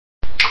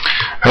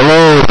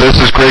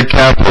Greg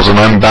Campbell, and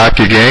I'm back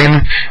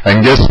again,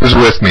 and guess who's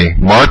with me?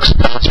 Mark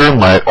Spencer,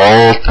 my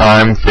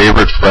all-time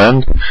favorite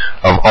friend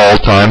of all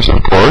times,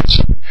 of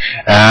course.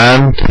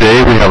 And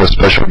today we have a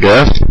special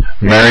guest,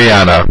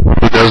 Marianne,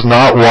 who does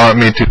not want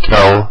me to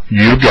tell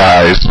you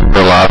guys her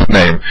last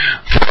name.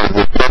 For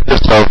the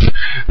purpose of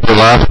the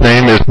last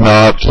name is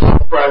not...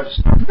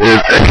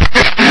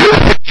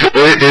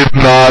 It's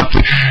not...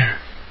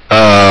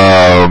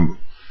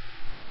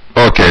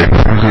 okay.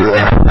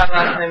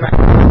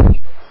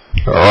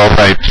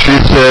 Alright, she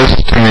says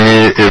to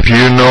me, if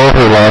you know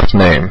her last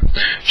name,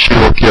 she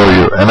will kill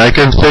you. And I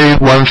can say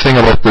one thing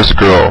about this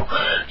girl.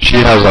 She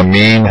has a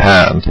mean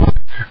hand.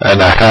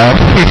 And a hand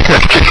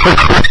that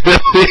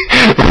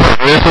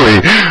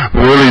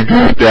can really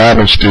do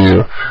damage to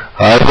you.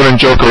 I wouldn't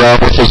joke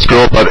around with this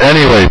girl, but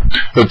anyway,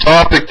 the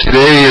topic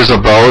today is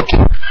about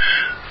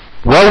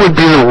what would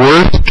be the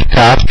worst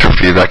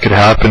catastrophe that could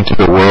happen to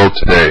the world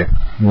today.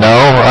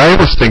 Now, I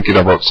was thinking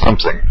about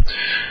something.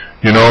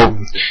 You know,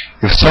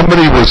 if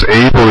somebody was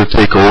able to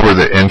take over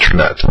the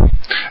internet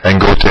and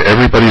go to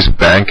everybody's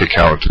bank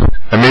account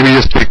and maybe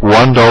just take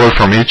 $1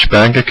 from each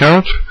bank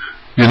account,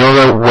 you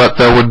know what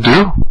that would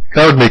do?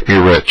 That would make me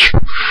rich.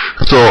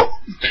 So,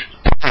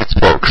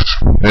 folks,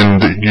 in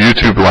the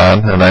YouTube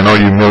land, and I know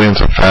you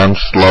millions of fans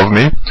love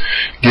me,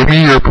 give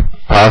me your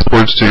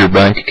passwords to your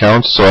bank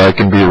accounts so I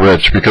can be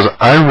rich, because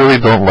I really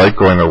don't like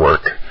going to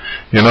work.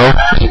 You know,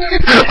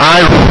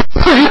 I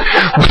really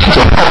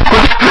don't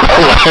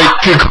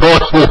like to go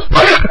to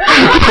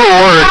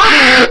work.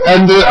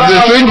 And the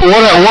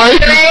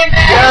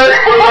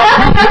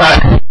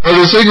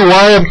thing,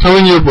 why I'm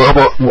telling you about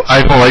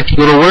I don't like to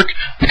go to work,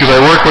 because I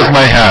work with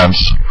my hands.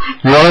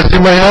 You want to see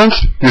my hands?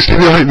 You see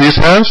these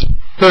hands?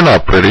 They're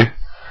not pretty.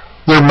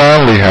 They're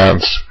manly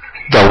hands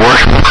that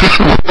work with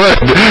wood.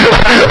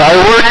 I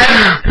work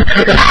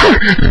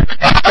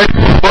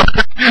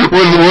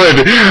with wood.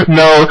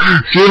 Now,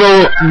 you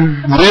know,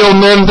 real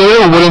men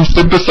there wouldn't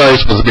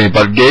sympathize with me,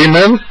 but gay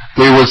men,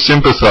 they would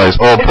sympathize.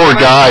 Oh, poor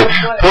guy,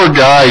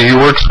 he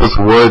works with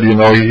wood, you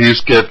know, he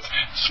gets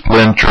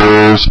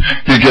splinters,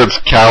 he gets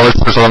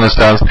calluses on his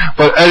hands.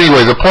 But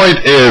anyway, the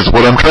point is,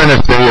 what I'm trying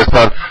to say is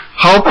that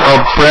help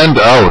a friend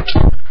out.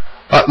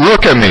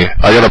 Look at me,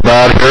 I got a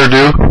bad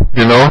hairdo,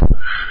 you know.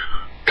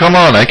 Come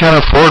on, I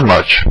can't afford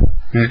much.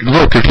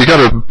 Look, if you got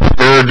a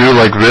hairdo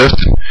like this,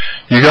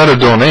 you got to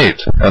donate.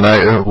 And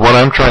what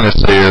I'm trying to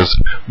say is,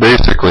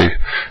 basically,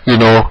 you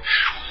know,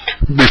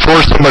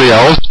 before somebody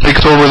else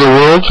takes over the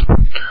world,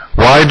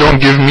 why don't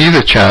give me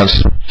the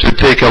chance to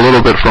take a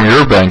little bit from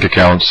your bank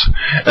accounts,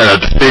 and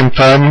at the same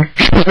time,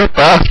 give me a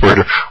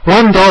password.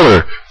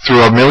 $1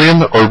 through a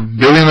million or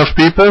billion of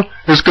people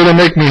is going to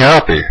make me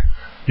happy.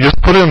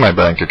 Just put it in my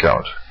bank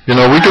account. You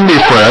know, we can be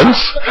friends.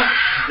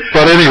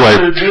 But anyway,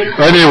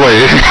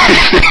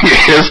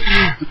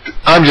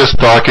 I'm just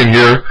talking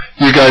here.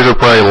 You guys are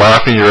probably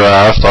laughing your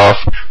ass off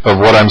of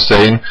what I'm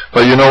saying.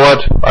 But you know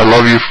what? I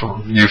love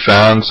you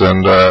fans,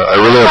 and I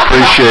really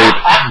appreciate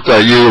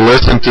that you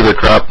listen to the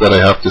crap that I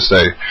have to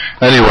say.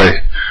 Anyway,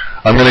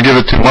 I'm going to give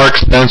it to Mark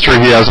Spencer.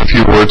 He has a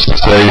few words to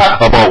say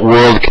about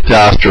world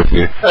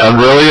catastrophe. And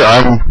really,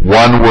 I'm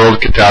one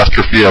world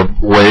catastrophe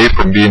away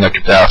from being a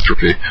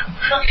catastrophe.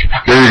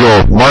 Here you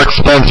go. Mark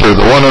Spencer,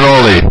 the one and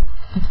only.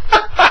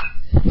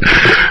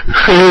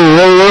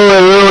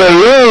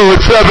 Hello,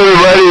 what's up,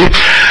 everybody?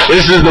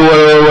 This is the one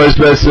and only Mark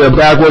Spencer. I'm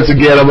back once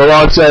again. I'm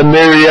alongside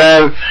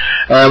Marianne,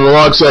 and I'm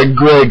alongside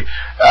Greg.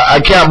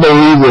 I can't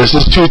believe this.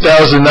 It's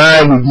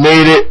 2009. We've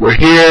made it. We're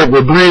here.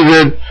 We're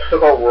breathing. It's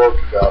about world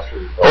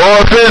catastrophe.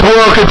 Oh, if there's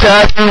world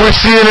catastrophe, we're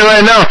seeing it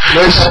right now.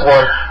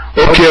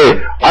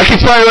 Okay, I can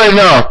tell you right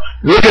now.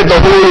 Look at the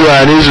Holy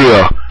Land,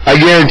 Israel. I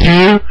guarantee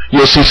you,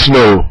 you'll see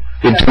snow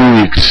in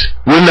 2 weeks.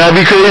 Wouldn't that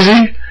be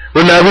crazy?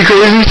 Wouldn't that be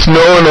crazy?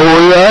 Snow in the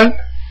Holy Land?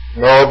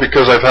 No,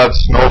 because I've had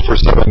snow for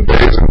 7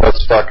 days, and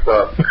that's fucked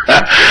up. we've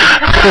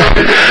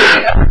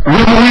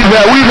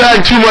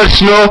had too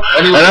much snow,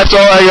 anyway, and that's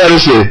all I gotta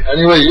say.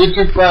 Anyway,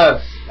 YouTube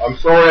fans, I'm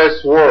sorry I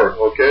swore,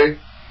 okay?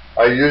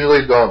 I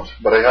usually don't,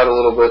 but I had a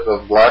little bit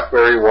of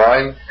blackberry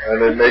wine,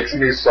 and it makes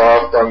me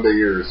soft on the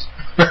ears.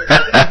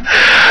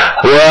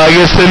 Well, I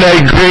guess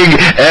tonight Greg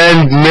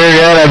and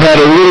Marianne have had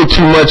a little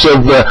too much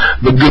of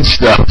the good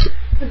stuff,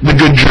 the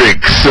good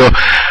drinks. So,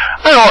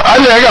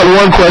 I got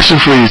one question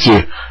for you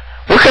two.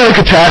 What kind of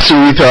catastrophe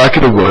are we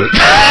talking about?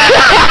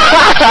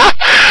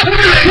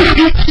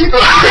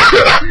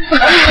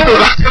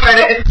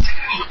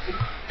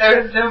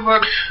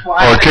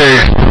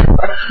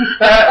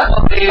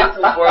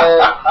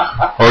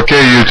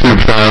 Okay, YouTube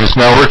fans,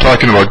 now we're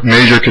talking about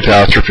major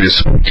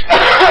catastrophes.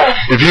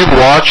 If you've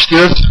watched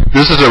this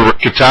is a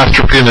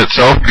catastrophe in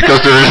itself,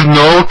 because there is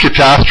no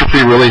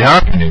catastrophe really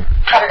happening.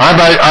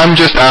 I'm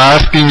just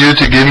asking you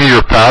to give me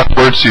your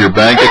passwords to your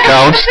bank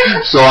accounts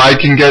so I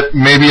can get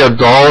maybe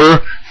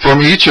 $1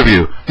 from each of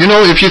you. You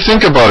know, if you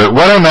think about it,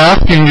 what I'm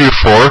asking you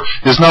for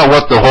is not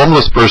what the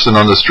homeless person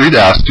on the street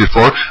asked you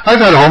for. I've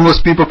had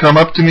homeless people come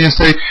up to me and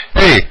say,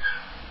 hey,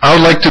 I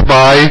would like to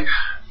buy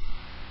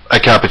a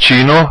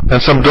cappuccino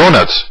and some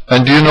donuts.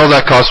 And do you know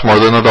that costs more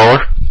than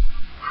 $1?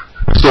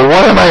 So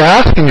what am I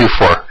asking you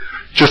for?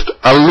 Just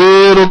a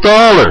little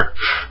dollar,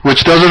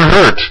 which doesn't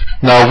hurt.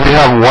 Now, if we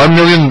have 1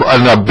 million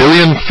and a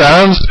billion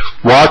fans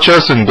watch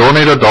us and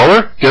donate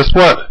 $1, guess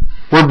what?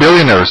 We're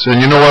billionaires.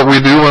 And you know what we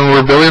do when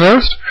we're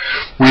billionaires?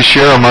 We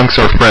share amongst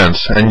our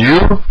friends. And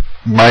you,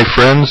 my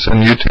friends,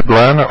 and you too,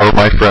 Glenn, are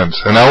my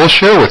friends. And I will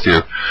share with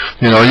you.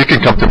 You know, you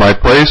can come to my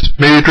place,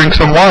 maybe drink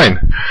some wine.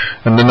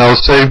 And then I'll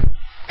say,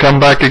 come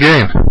back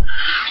again.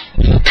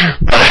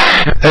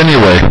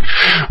 Anyway,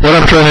 what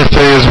I'm trying to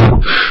say is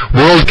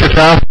world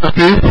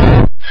catastrophe.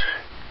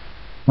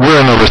 We're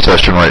in a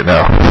recession right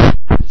now.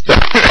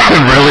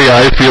 And really,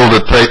 I feel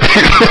the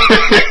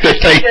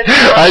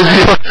I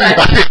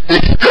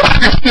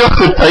feel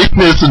the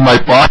tightness in my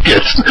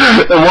pockets.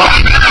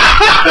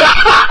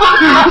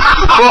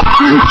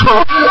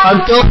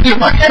 I'm telling you,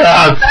 my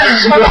fans.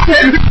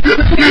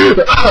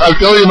 I'm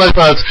telling you, my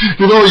fans.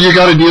 You know, you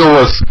got to deal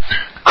with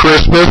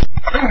Christmas.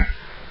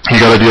 You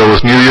got to deal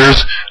with New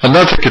Year's, and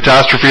that's a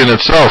catastrophe in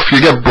itself.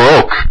 You get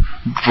broke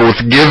with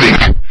giving.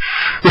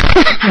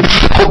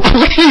 So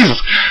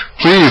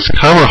please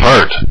have a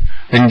heart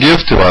and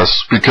give to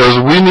us because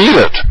we need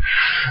it.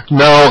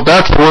 Now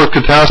that's the word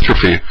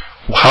catastrophe.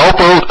 Help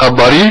out a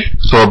buddy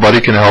so a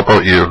buddy can help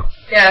out you.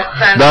 Yes,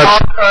 send all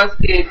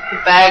proceeds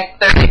to bag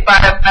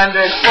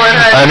 3,500,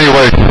 400.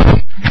 Anyway.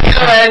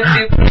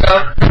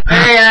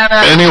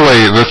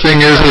 Anyway, the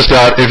thing is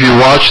that if you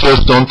watch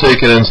this, don't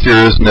take it in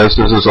seriousness.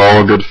 This is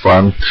all good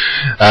fun.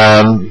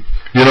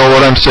 You know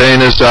what I'm saying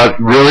is that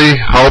really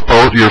help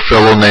out your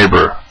fellow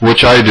neighbor,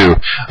 which I do.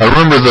 I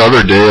remember the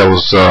other day I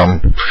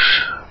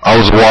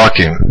was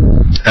walking,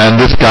 and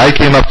this guy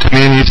came up to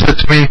me and he said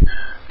to me,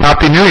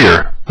 "Happy New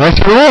Year." And I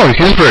said, "Oh,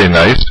 he's very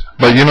nice."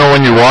 But you know,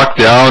 when you walk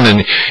down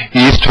in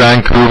East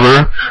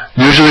Vancouver,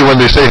 usually when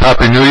they say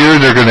Happy New Year,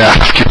 they're going to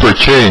ask you for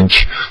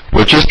change,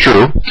 which is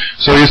true.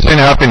 So he's saying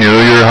Happy New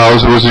Year, how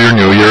was your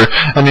New Year?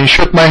 And he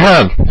shook my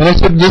hand. And I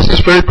said, this is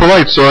very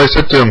polite. So I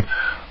said to him,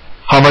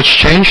 how much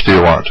change do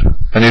you want?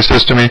 And he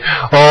says to me,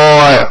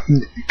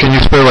 can you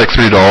spare like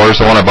 $3?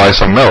 I want to buy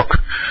some milk.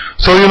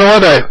 So you know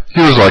what,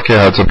 he was lucky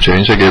I had some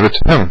change, I gave it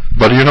to him.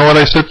 But you know what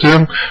I said to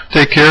him?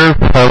 Take care,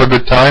 have a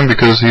good time,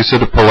 because he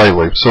said it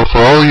politely. So for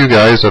all you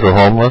guys that are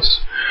homeless,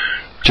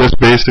 just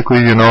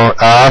basically, you know,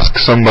 ask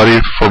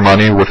somebody for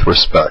money with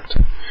respect.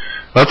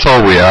 That's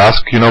all we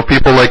ask. You know,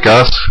 people like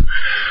us,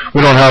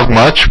 we don't have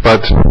much,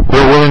 but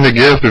we're willing to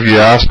give if you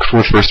ask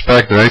with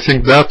respect. And I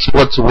think that's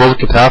what the world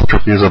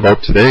catastrophe is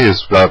about today,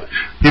 is that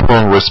people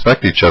don't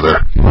respect each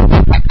other.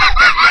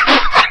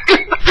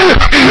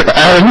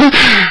 And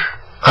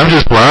I'm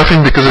just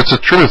laughing because it's the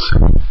truth.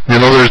 You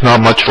know, there's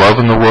not much love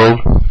in the world.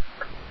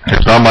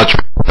 There's not much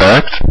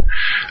respect.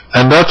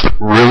 And that's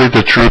really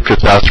the true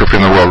catastrophe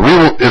in the world.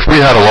 If we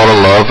had a lot of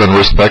love and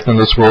respect in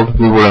this world,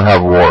 we wouldn't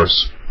have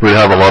wars. We'd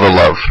have a lot of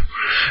love.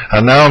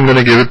 And now I'm going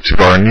to give it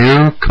to our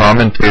new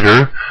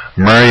commentator,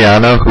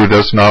 Marianne, who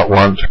does not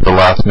want the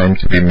last name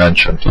to be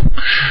mentioned.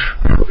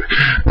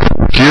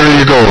 Here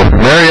you go.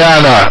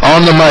 Marianne,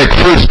 on the mic,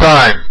 first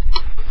time.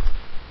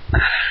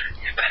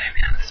 You're putting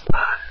me on the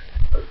spot.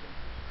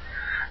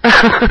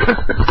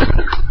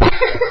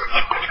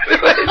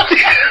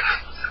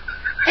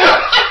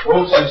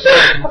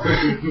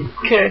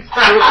 Okay.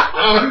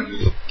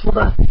 Hold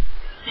on.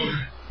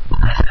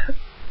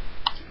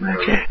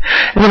 Okay.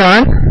 Is it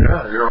on?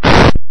 Yeah, you're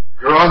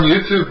on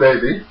YouTube,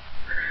 baby.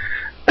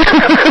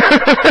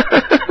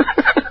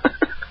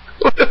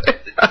 What am I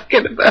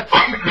talking about?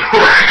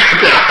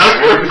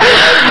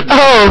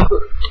 Oh,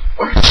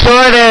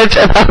 shortage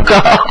of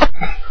alcohol.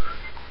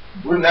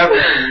 Wouldn't that be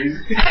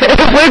easy?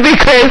 It would be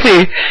crazy.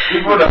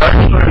 People would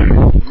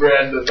 $130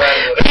 grand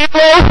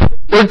People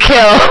would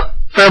kill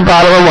for a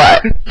bottle of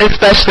wine,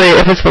 especially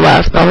if it's the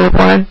last bottle of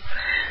wine.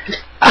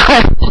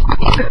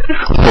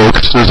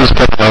 Folks, this is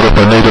coming out of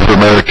a Native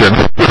American.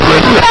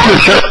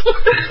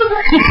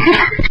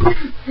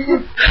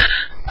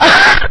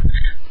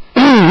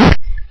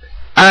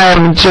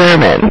 I'm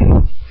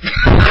German.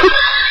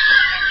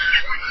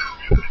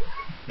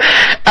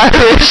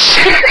 Irish.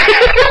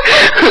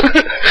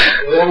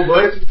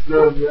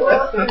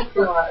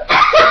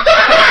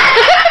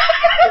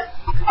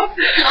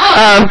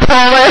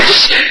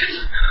 Polish.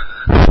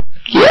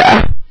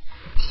 Yeah.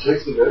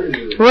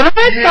 What am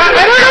I talking? I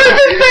don't know what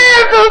to say.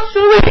 I feel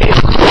silly.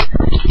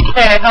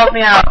 Okay, help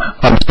me out.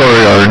 I'm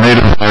sorry, our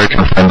Native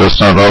American friend does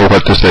not know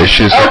what to say.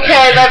 She's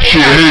okay. That's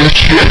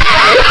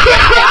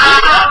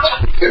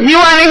You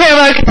want to hear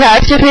about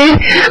catastrophe?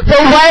 The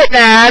white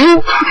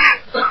man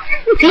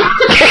came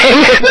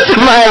into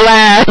my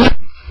land,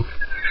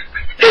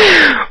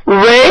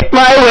 raped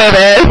my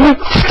women,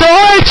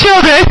 stole our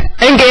children,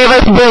 and gave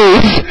us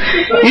booze.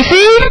 You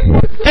see?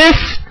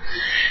 This...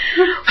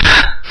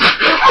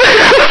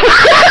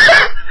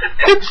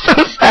 It's so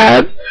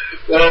sad.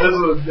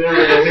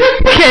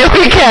 Okay,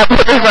 we can't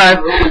put this on.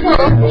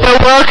 The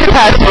world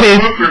catastrophe.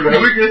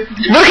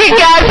 Look at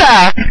Gaza!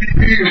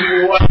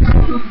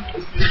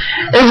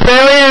 There's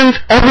aliens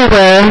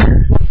everywhere.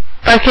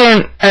 Fucking,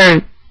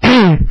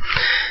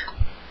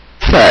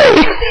 sorry.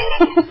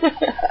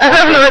 I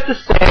don't know what to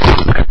say.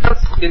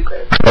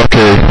 stupid.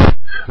 Okay,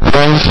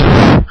 friends,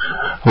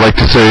 I'd like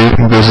to say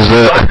this is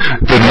it.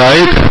 Good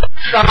night.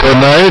 Good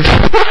night.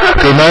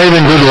 Good night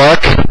and good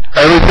luck.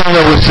 Everything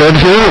that was said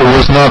here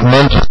was not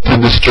meant to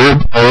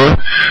disturb or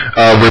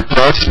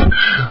repress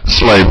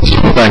slaves.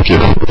 Thank you.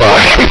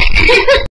 Bye.